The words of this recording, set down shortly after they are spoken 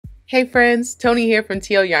Hey friends, Tony here from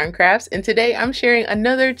TL Yarn Crafts, and today I'm sharing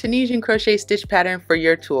another Tunisian crochet stitch pattern for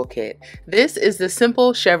your toolkit. This is the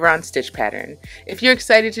simple chevron stitch pattern. If you're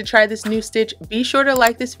excited to try this new stitch, be sure to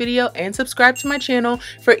like this video and subscribe to my channel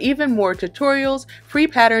for even more tutorials, free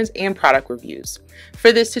patterns, and product reviews.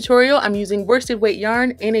 For this tutorial, I'm using worsted weight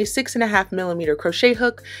yarn and a 6.5mm crochet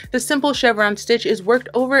hook. The simple chevron stitch is worked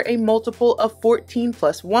over a multiple of 14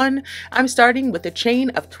 plus 1. I'm starting with a chain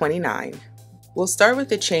of 29. We'll start with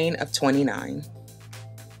the chain of 29.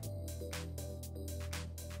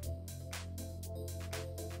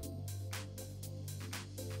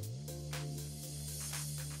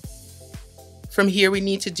 From here we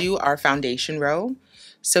need to do our foundation row.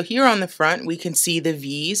 So here on the front we can see the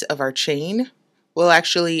V's of our chain. We'll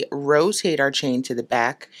actually rotate our chain to the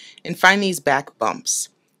back and find these back bumps.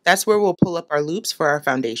 That's where we'll pull up our loops for our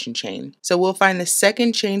foundation chain. So we'll find the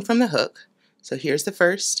second chain from the hook. So here's the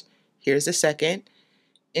first, here's the second.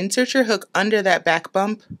 Insert your hook under that back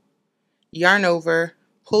bump, yarn over,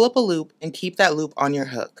 pull up a loop, and keep that loop on your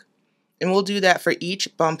hook. And we'll do that for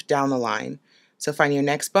each bump down the line. So find your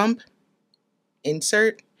next bump,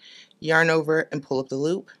 insert, yarn over, and pull up the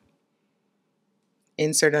loop.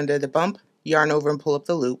 Insert under the bump, yarn over, and pull up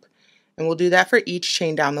the loop. And we'll do that for each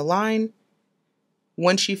chain down the line.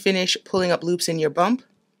 Once you finish pulling up loops in your bump,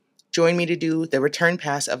 join me to do the return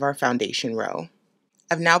pass of our foundation row.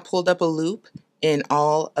 I've now pulled up a loop in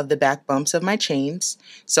all of the back bumps of my chains,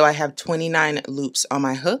 so I have 29 loops on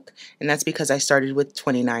my hook, and that's because I started with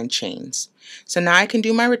 29 chains. So now I can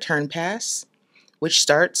do my return pass, which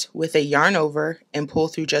starts with a yarn over and pull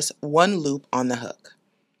through just one loop on the hook.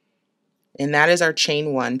 And that is our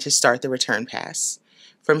chain 1 to start the return pass.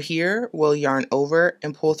 From here, we'll yarn over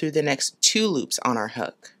and pull through the next 2 loops on our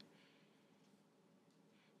hook.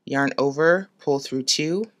 Yarn over, pull through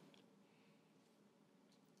 2,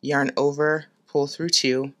 yarn over, pull through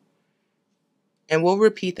 2, and we'll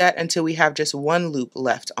repeat that until we have just one loop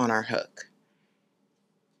left on our hook.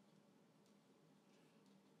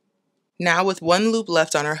 Now with one loop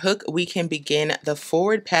left on our hook, we can begin the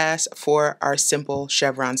forward pass for our simple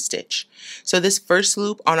chevron stitch. So this first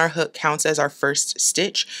loop on our hook counts as our first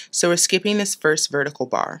stitch, so we're skipping this first vertical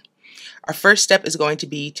bar. Our first step is going to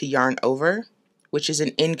be to yarn over, which is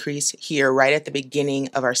an increase here right at the beginning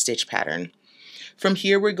of our stitch pattern. From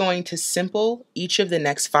here, we're going to simple each of the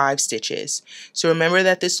next 5 stitches. So remember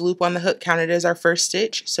that this loop on the hook counted as our first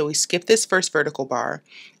stitch, so we skip this first vertical bar,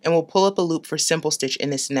 and we'll pull up a loop for simple stitch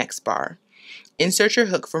in this next bar. Insert your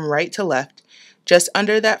hook from right to left, just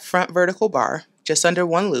under that front vertical bar, just under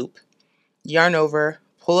one loop, yarn over,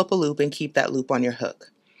 pull up a loop, and keep that loop on your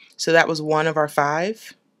hook. So that was one of our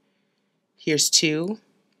 5. Here's 2.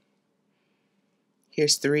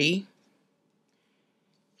 Here's 3.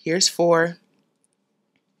 Here's 4.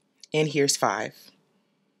 And here's 5.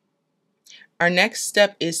 Our next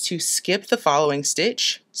step is to skip the following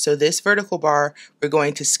stitch. So this vertical bar, we're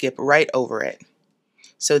going to skip right over it.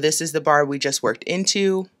 So this is the bar we just worked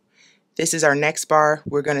into. This is our next bar.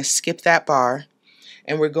 We're going to skip that bar,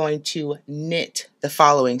 and we're going to knit the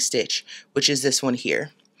following stitch, which is this one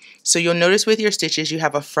here. So you'll notice with your stitches you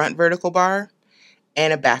have a front vertical bar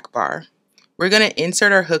and a back bar. We're going to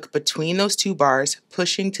insert our hook between those 2 bars,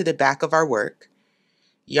 pushing to the back of our work.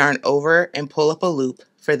 Yarn over and pull up a loop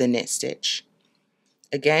for the knit stitch.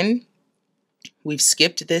 Again, we've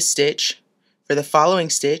skipped this stitch. For the following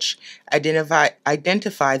stitch, identify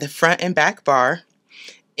the front and back bar,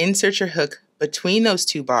 insert your hook between those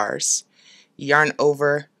 2 bars, yarn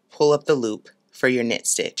over, pull up the loop for your knit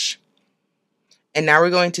stitch. And now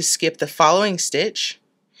we're going to skip the following stitch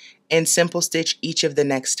and simple stitch each of the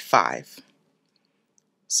next 5.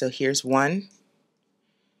 So here's 1,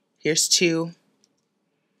 here's 2,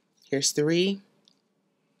 here's 3,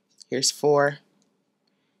 here's 4,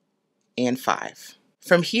 and 5.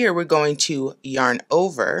 From here, we're going to yarn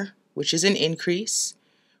over, which is an increase.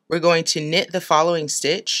 We're going to knit the following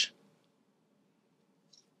stitch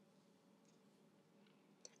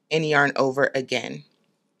and yarn over again.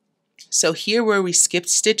 So here where we skipped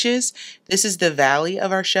stitches, this is the valley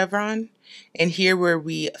of our chevron. And here where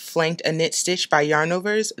we flanked a knit stitch by yarn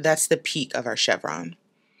overs, that's the peak of our chevron.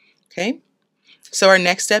 Okay? So our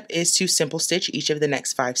next step is to simple stitch each of the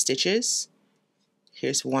next 5 stitches.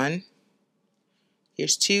 Here's 1,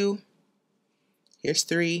 here's 2, here's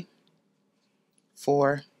 3,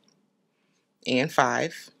 4, and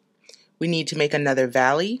 5. We need to make another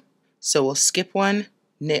valley, so we'll skip one,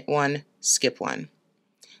 knit one, skip one.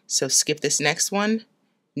 So skip this next one,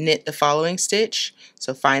 knit the following stitch,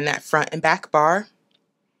 so find that front and back bar,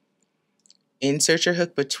 insert your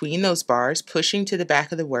hook between those bars, pushing to the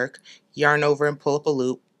back of the work, yarn over and pull up a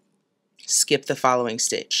loop, skip the following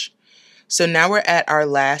stitch. So now we're at our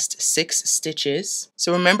last 6 stitches.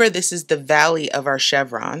 So remember, this is the valley of our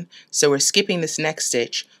chevron. So we're skipping this next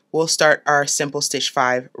stitch. We'll start our simple stitch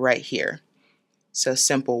 5 right here. So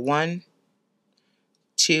simple 1,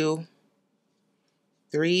 2,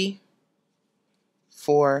 3,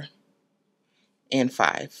 4, and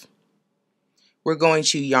 5. We're going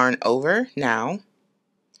to yarn over now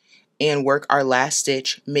and work our last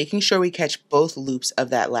stitch, making sure we catch both loops of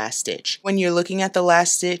that last stitch. When you're looking at the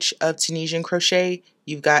last stitch of Tunisian crochet,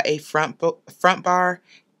 you've got a front bar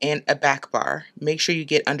and a back bar. Make sure you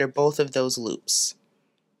get under both of those loops.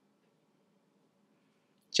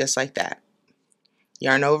 Just like that.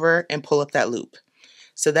 Yarn over and pull up that loop.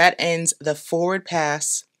 So that ends the forward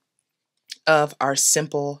pass of our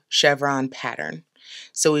simple chevron pattern.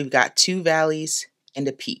 So we've got 2 valleys and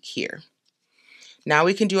a peak here. Now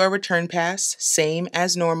we can do our return pass, same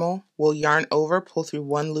as normal. We'll yarn over, pull through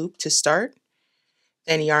 1 loop to start,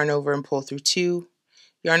 then yarn over and pull through 2,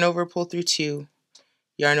 yarn over, pull through 2,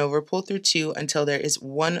 yarn over, pull through 2 until there is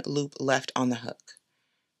 1 loop left on the hook.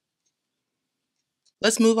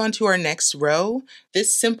 Let's move on to our next row.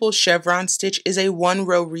 This simple chevron stitch is a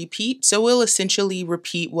 1-row repeat, so we'll essentially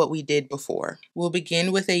repeat what we did before. We'll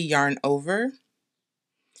begin with a yarn over.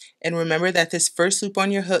 And remember that this first loop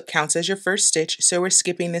on your hook counts as your first stitch, so we're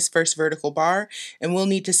skipping this first vertical bar, and we'll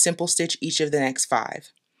need to simple stitch each of the next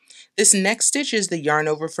 5. This next stitch is the yarn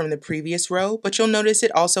over from the previous row, but you'll notice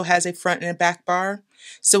it also has a front and a back bar.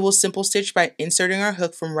 So we'll simple stitch by inserting our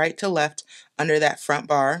hook from right to left under that front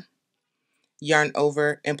bar, yarn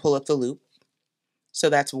over and pull up the loop. So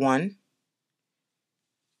that's 1,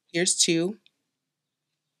 here's 2,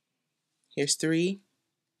 here's 3,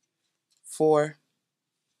 4,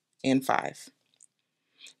 and 5.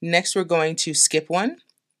 Next we're going to skip 1,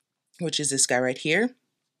 which is this guy right here,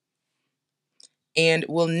 and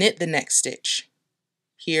we'll knit the next stitch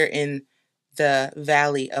here in the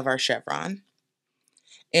valley of our chevron,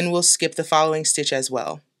 and we'll skip the following stitch as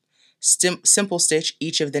well. Simple stitch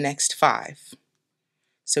each of the next 5.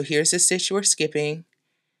 So here's the stitch we're skipping.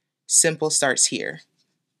 Simple starts here.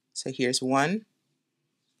 So here's 1,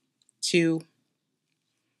 2,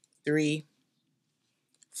 3,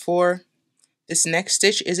 4. This next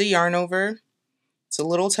stitch is a yarn over. It's a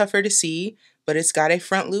little tougher to see, but it's got a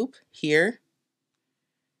front loop here.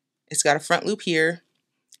 It's got a front loop here,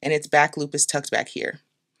 and its back loop is tucked back here.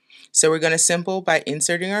 So we're going to simple by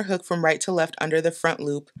inserting our hook from right to left under the front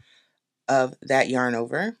loop of that yarn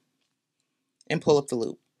over and pull up the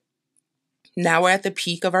loop. Now we're at the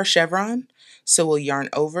peak of our chevron, so we'll yarn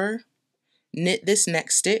over, knit this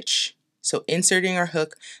next stitch, so inserting our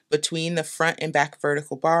hook between the front and back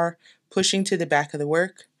vertical bar, pushing to the back of the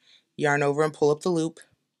work, yarn over and pull up the loop,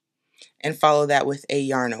 and follow that with a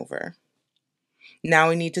yarn over. Now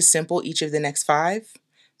we need to simple each of the next 5,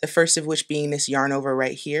 the first of which being this yarn over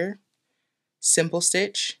right here. Simple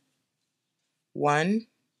stitch, 1,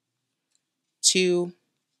 2,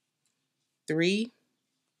 3,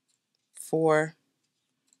 4,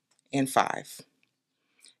 and 5.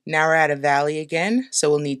 Now we're at a valley again, so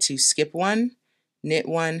we'll need to skip 1, knit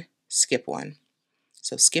 1, skip 1.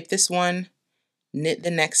 So skip this one, knit the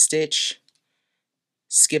next stitch,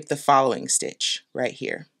 skip the following stitch right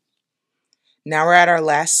here. Now we're at our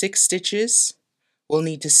last 6 stitches. We'll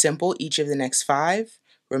need to simple each of the next 5.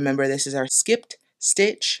 Remember, this is our skipped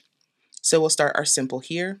stitch. So we'll start our simple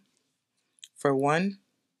here for 1,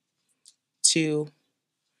 2,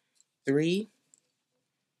 3,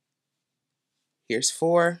 here's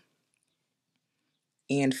 4,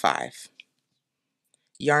 and 5.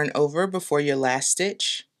 Yarn over before your last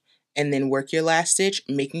stitch, and then work your last stitch,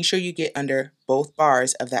 making sure you get under both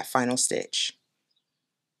bars of that final stitch.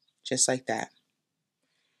 Just like that.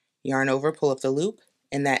 Yarn over, pull up the loop,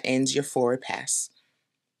 and that ends your forward pass.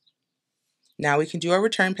 Now we can do our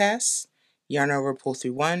return pass. Yarn over, pull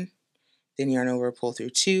through 1, then yarn over, pull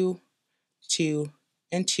through 2, 2,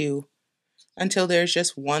 and 2, until there's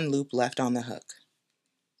just 1 loop left on the hook.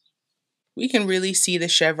 We can really see the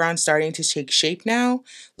chevron starting to take shape now.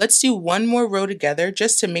 Let's do 1 more row together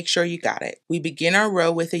just to make sure you got it. We begin our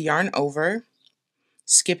row with a yarn over.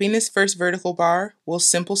 Skipping this first vertical bar, we'll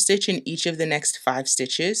simple stitch in each of the next 5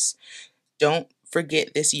 stitches. Don't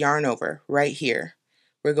forget this yarn over right here.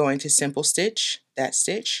 We're going to simple stitch that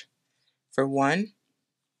stitch for 1,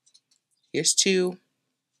 here's 2,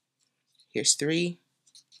 here's 3,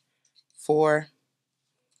 4,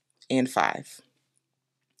 and 5.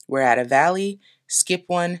 We're at a valley, skip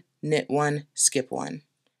 1, knit 1, skip 1.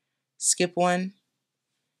 Skip 1,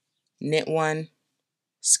 knit 1,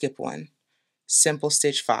 skip 1. Simple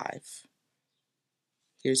stitch 5.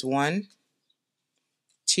 Here's 1,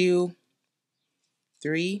 2,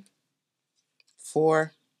 3,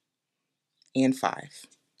 4, and 5.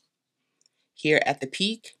 Here at the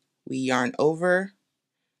peak, we yarn over,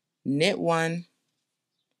 knit 1,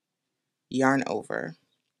 yarn over,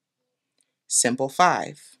 simple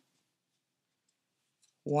 5.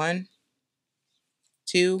 1,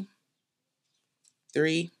 2,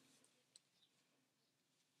 3,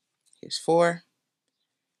 here's 4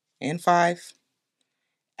 and 5.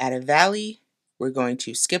 At a valley, we're going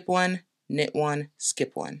to skip 1, knit 1,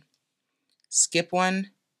 skip 1. Skip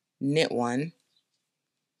 1, knit 1,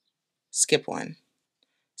 skip 1.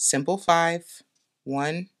 Simple 5.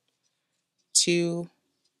 1, 2,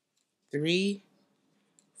 3,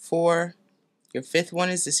 4. Your 5th one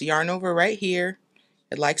is this yarn over right here.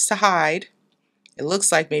 It likes to hide. It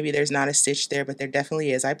looks like maybe there's not a stitch there, but there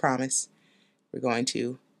definitely is, I promise. We're going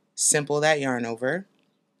to simple that yarn over,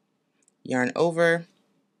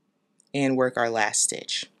 and work our last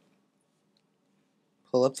stitch.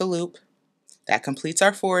 Pull up the loop. That completes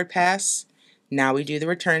our forward pass. Now we do the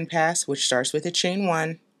return pass, which starts with a chain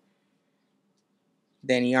 1,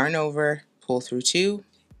 then yarn over, pull through 2,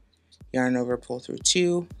 yarn over, pull through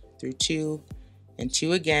 2, through 2, and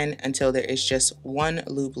 2 again until there is just 1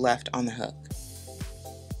 loop left on the hook.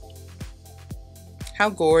 How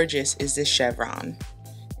gorgeous is this chevron?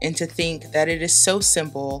 And to think that it is so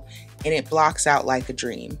simple and it blocks out like a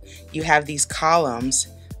dream. You have these columns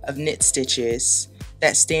of knit stitches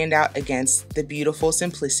that stand out against the beautiful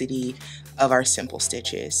simplicity of our simple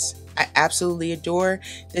stitches. I absolutely adore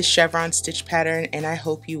this chevron stitch pattern, and I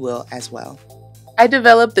hope you will as well. I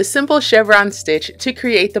developed the simple chevron stitch to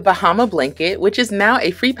create the Bahama Blanket, which is now a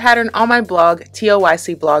free pattern on my blog,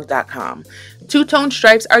 TLYCblog.com. Two-tone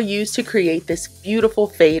stripes are used to create this beautiful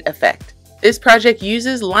fade effect. This project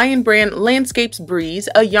uses Lion Brand Landscapes Breeze,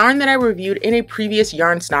 a yarn that I reviewed in a previous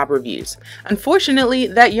Yarn Snob reviews. Unfortunately,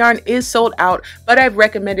 that yarn is sold out, but I've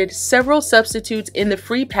recommended several substitutes in the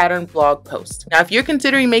free pattern blog post. Now, if you're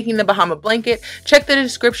considering making the Bahama Blanket, check the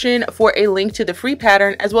description for a link to the free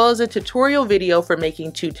pattern as well as a tutorial video for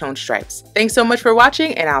making two-tone stripes. Thanks so much for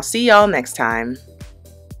watching, and I'll see y'all next time.